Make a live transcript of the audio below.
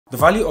The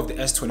value of the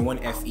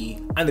S21 FE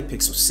and the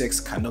Pixel 6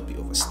 cannot be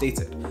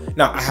overstated.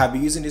 Now, I have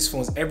been using these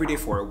phones every day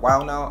for a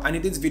while now, and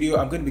in this video,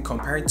 I'm going to be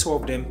comparing two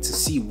of them to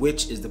see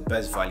which is the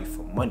best value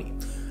for money.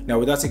 Now,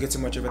 without taking too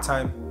much of your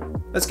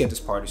time, let's get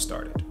this party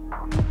started.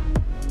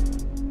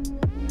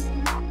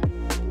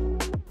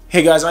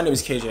 Hey guys, my name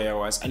is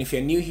KJOS, and if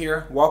you're new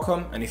here,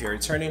 welcome, and if you're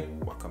returning,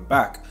 welcome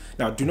back.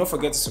 Now, do not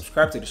forget to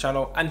subscribe to the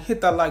channel and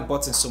hit that like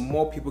button so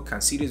more people can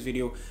see this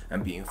video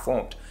and be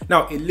informed.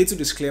 Now, a little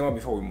disclaimer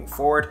before we move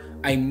forward.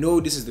 I know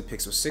this is the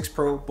Pixel 6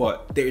 Pro,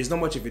 but there is not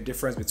much of a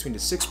difference between the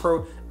 6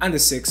 Pro and the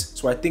 6,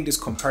 so I think this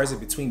comparison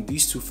between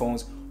these two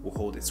phones will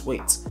hold its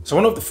weight. So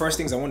one of the first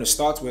things I want to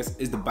start with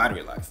is the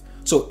battery life.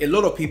 So a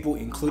lot of people,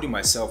 including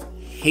myself,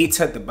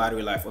 hated the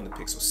battery life on the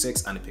Pixel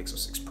 6 and the Pixel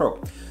 6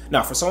 Pro.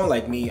 Now, for someone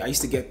like me, I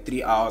used to get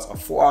 3 hours or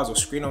 4 hours of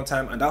screen on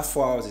time, and that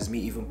 4 hours is me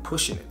even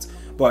pushing it.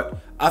 But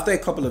after a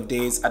couple of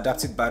days,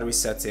 adaptive battery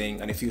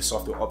setting and a few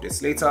software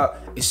updates later,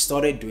 it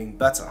started doing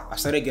better. I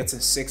started getting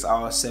 6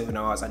 hours, 7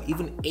 hours, and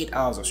even 8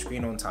 hours of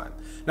screen on time.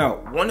 Now,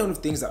 one of the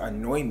things that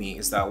annoy me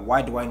is that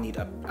why do I need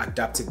an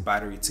adaptive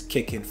battery to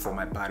kick in for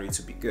my battery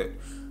to be good?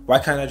 Why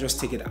can't I just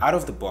take it out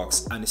of the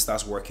box and it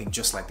starts working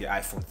just like the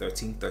iPhone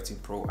 13, 13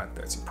 Pro, and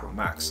 13 Pro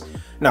Max?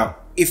 Now,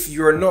 if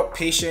you're not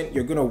patient,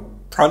 you're gonna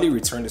probably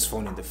return this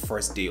phone in the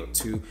first day or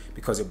two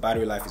because your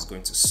battery life is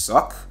going to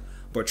suck.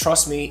 But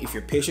trust me, if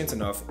you're patient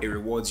enough, it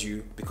rewards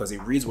you because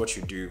it reads what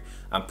you do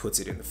and puts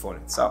it in the phone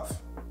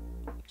itself.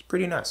 It's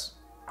pretty nice.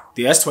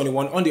 The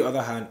S21, on the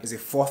other hand, is a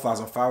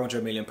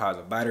 4,500 mAh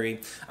of battery.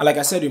 And like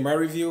I said in my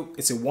review,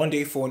 it's a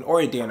one-day phone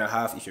or a day and a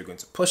half if you're going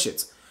to push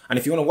it. And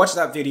if you want to watch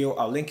that video,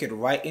 I'll link it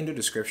right in the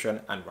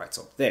description and right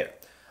up there.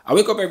 I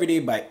wake up every day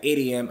by 8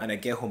 AM and I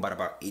get home by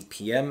about 8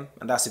 PM,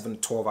 and that's even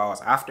 12 hours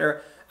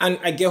after. And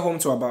I get home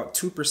to about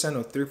 2%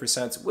 or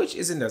 3%, which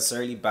isn't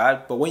necessarily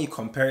bad, but when you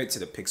compare it to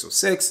the Pixel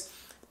 6,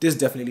 this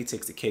definitely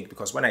takes the cake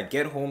because when I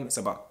get home, it's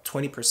about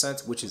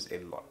 20%, which is a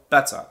lot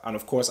better. And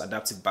of course,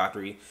 adaptive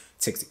battery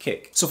takes the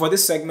cake. So for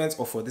this segment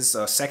or for this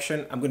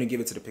section, I'm going to give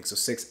it to the Pixel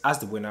 6 as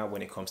the winner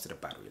when it comes to the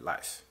battery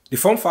life. The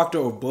form factor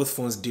of both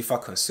phones differ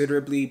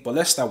considerably, but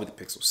let's start with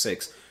the Pixel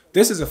 6.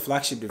 This is a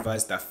flagship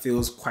device that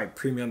feels quite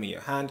premium in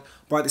your hand,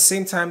 but at the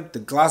same time, the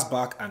glass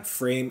back and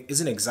frame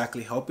isn't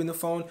exactly helping the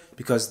phone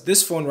because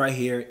this phone right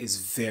here is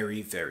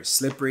very, very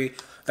slippery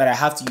that I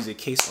have to use a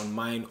case on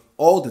mine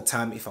all the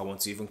time if I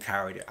want to even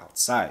carry it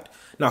outside.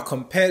 Now,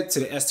 compared to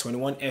the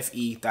S21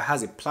 FE that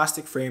has a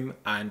plastic frame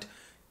and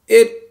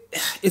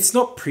it's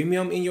not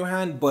premium in your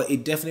hand, but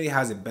it definitely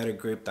has a better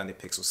grip than the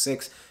Pixel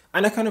 6,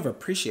 and I kind of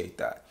appreciate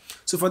that.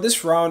 So for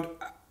this round,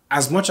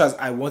 as much as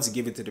I want to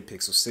give it to the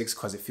Pixel 6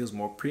 because it feels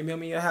more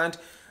premium in your hand,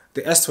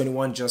 the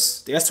S21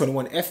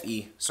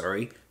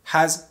 FE,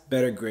 has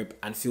better grip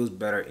and feels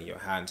better in your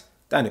hand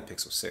than the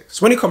Pixel 6.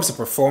 So when it comes to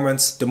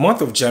performance, the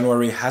month of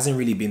January hasn't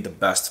really been the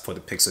best for the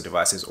Pixel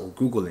devices or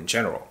Google in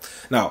general.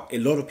 Now, a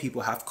lot of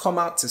people have come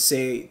out to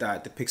say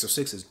that the Pixel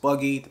 6 is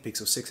buggy, the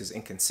Pixel 6 is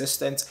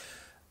inconsistent.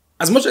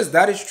 As much as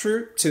that is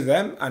true to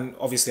them, and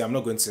obviously I'm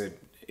not going to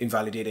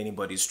invalidate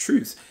anybody's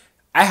truth,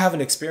 I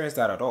haven't experienced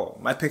that at all.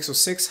 My Pixel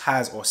 6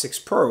 or 6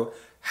 Pro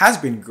has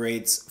been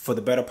great for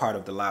the better part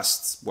of the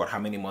last, how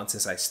many months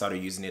since I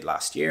started using it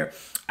last year.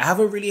 I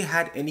haven't really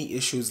had any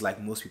issues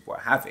like most people are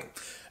having.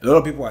 A lot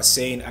of people are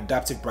saying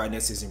adaptive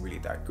brightness isn't really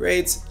that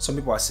great. Some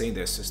people are saying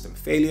there's system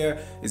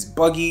failure, it's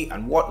buggy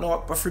and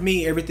whatnot. But for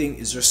me, everything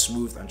is just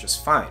smooth and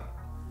just fine.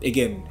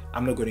 Again,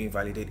 I'm not going to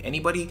invalidate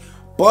anybody,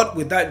 but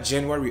with that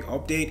January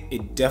update,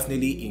 it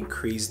definitely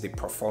increased the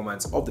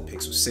performance of the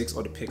Pixel 6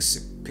 or the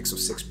Pixel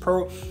 6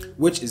 Pro,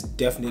 which is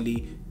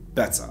definitely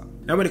better.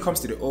 Now, when it comes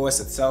to the OS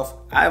itself,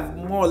 I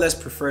more or less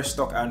prefer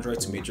stock Android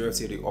to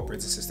majority of the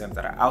operating systems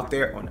that are out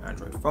there on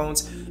Android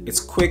phones. It's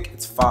quick,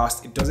 it's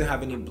fast, it doesn't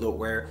have any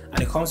bloatware,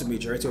 and it comes with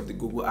majority of the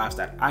Google apps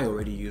that I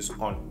already use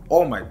on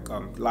all my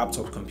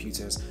laptop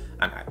computers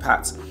and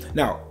iPads.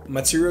 Now,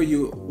 Material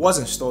You was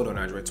installed on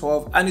Android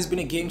 12 and it's been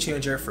a game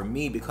changer for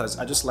me because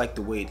I just like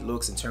the way it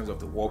looks in terms of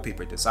the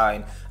wallpaper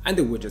design and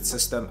the widget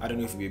system. I don't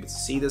know if you'll be able to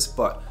see this,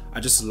 but I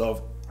just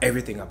love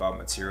everything about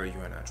Material You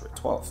on Android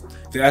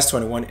 12. The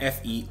S21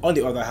 FE, on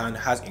the other hand,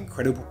 has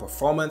incredible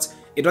performance.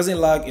 It doesn't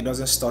lag, it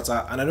doesn't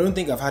stutter, and I don't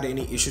think I've had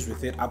any issues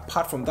with it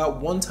apart from that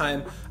one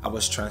time I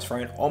was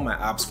transferring all my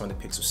apps from the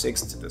Pixel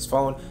 6 to this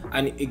phone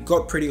and it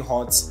got pretty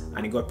hot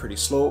and it got pretty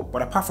slow.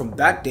 But apart from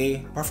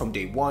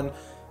day one,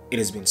 it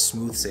has been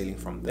smooth sailing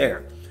from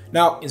there.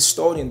 Now,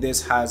 installed in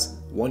this has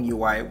One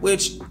UI,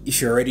 which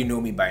if you already know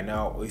me by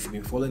now or if you've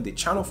been following the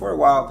channel for a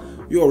while,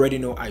 you already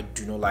know I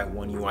do not like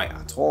One UI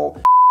at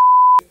all.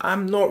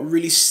 I'm not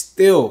really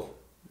still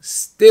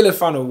a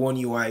fan of One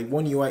UI.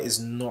 One UI is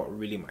not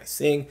really my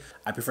thing.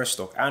 I prefer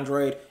stock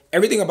Android.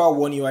 Everything about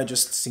One UI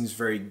just seems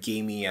very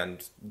gamey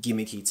and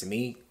gimmicky to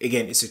me.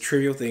 Again, it's a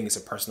trivial thing, it's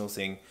a personal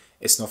thing.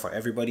 It's not for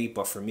everybody,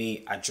 but for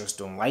me, I just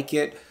don't like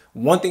it.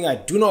 One thing I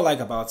do not like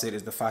about it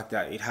is the fact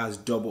that it has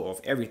double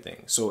of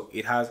everything. So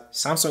it has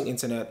Samsung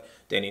Internet,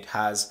 then it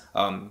has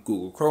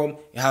Google Chrome,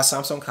 it has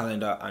Samsung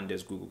Calendar, and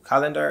there's Google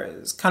Calendar.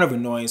 It's kind of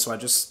annoying, so I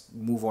just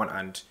move on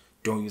and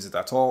don't use it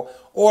at all,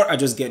 or I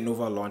just get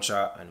Nova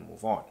launcher and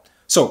move on.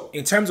 So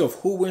in terms of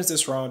who wins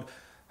this round,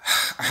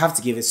 I have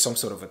to give it some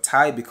sort of a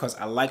tie because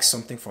I like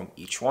something from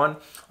each one.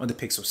 On the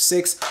Pixel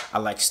 6, I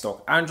like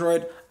stock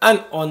Android,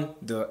 and on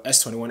the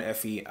S21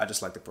 FE, I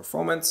just like the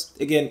performance.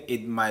 Again,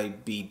 it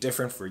might be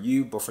different for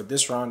you, but for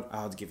this round,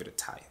 I'll give it a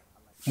tie.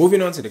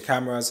 Moving on to the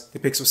cameras, the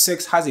Pixel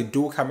 6 has a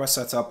dual camera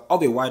setup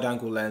of a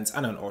wide-angle lens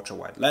and an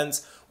ultra-wide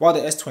lens, while the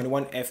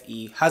S21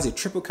 FE has a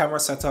triple camera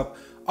setup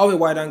of a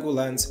wide-angle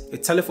lens, a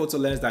telephoto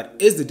lens that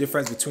is the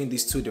difference between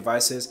these two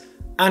devices,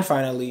 and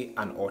finally,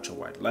 an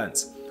ultra-wide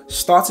lens.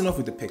 Starting off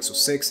with the Pixel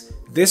 6,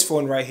 this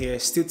phone right here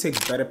still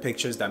takes better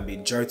pictures than the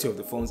majority of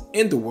the phones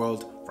in the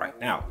world right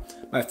now.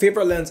 My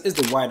favorite lens is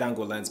the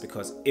wide-angle lens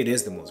because it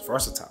is the most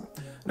versatile.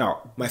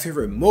 Now, my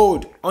favorite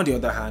mode, on the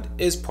other hand,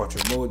 is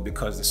portrait mode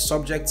because the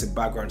subject to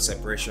background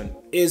separation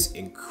is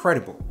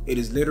incredible. It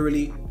is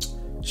literally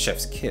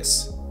chef's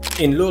kiss.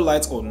 In low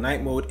light or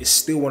night mode is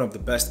still one of the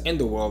best in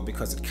the world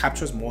because it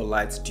captures more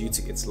light due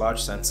to its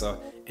large sensor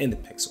in the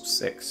Pixel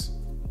 6.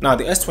 Now,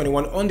 the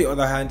S21, on the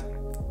other hand,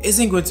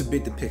 isn't going to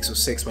beat the Pixel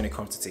 6 when it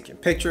comes to taking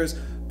pictures,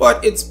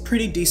 but it's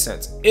pretty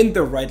decent. In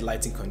the right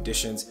lighting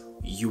conditions,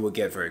 you will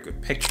get very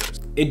good pictures.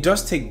 It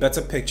does take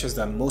better pictures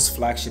than most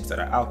flagships that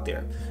are out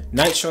there.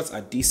 Night shots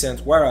are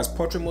decent, whereas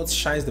portrait mode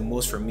shines the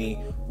most for me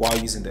while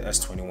using the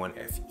S21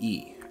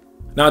 FE.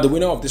 Now, the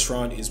winner of this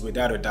round is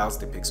without a doubt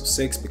the Pixel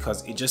 6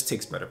 because it just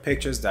takes better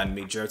pictures than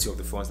majority of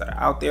the phones that are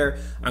out there,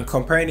 and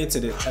comparing it to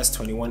the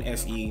S21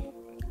 FE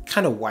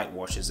kind of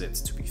whitewashes it,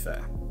 to be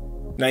fair.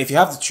 Now, if you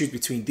have to choose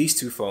between these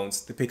two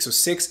phones, the Pixel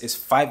 6 is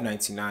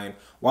 $599,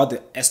 while the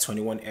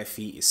S21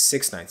 FE is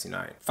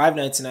 $699.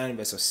 $599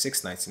 versus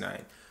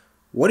 $699.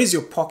 What is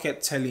your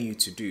pocket telling you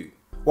to do?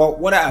 Well,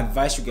 what I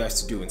advise you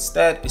guys to do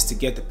instead is to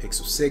get the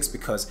Pixel 6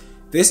 because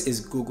this is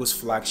Google's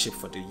flagship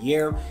for the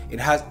year. It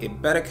has a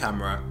better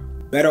camera,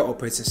 better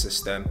operating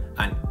system,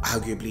 and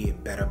arguably a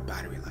better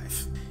battery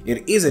life.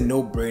 It is a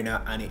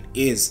no-brainer and it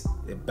is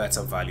a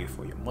better value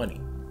for your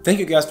money. Thank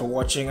you guys for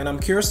watching, and I'm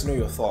curious to know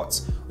your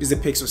thoughts. Is the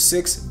Pixel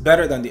 6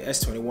 better than the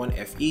S21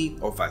 FE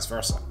or vice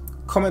versa?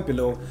 Comment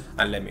below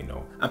and let me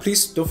know. And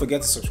please don't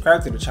forget to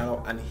subscribe to the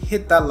channel and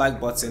hit that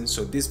like button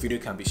so this video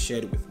can be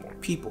shared with more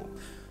people.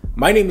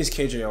 My name is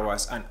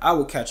KJ and I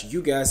will catch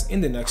you guys in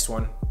the next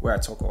one where I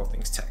talk all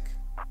things tech.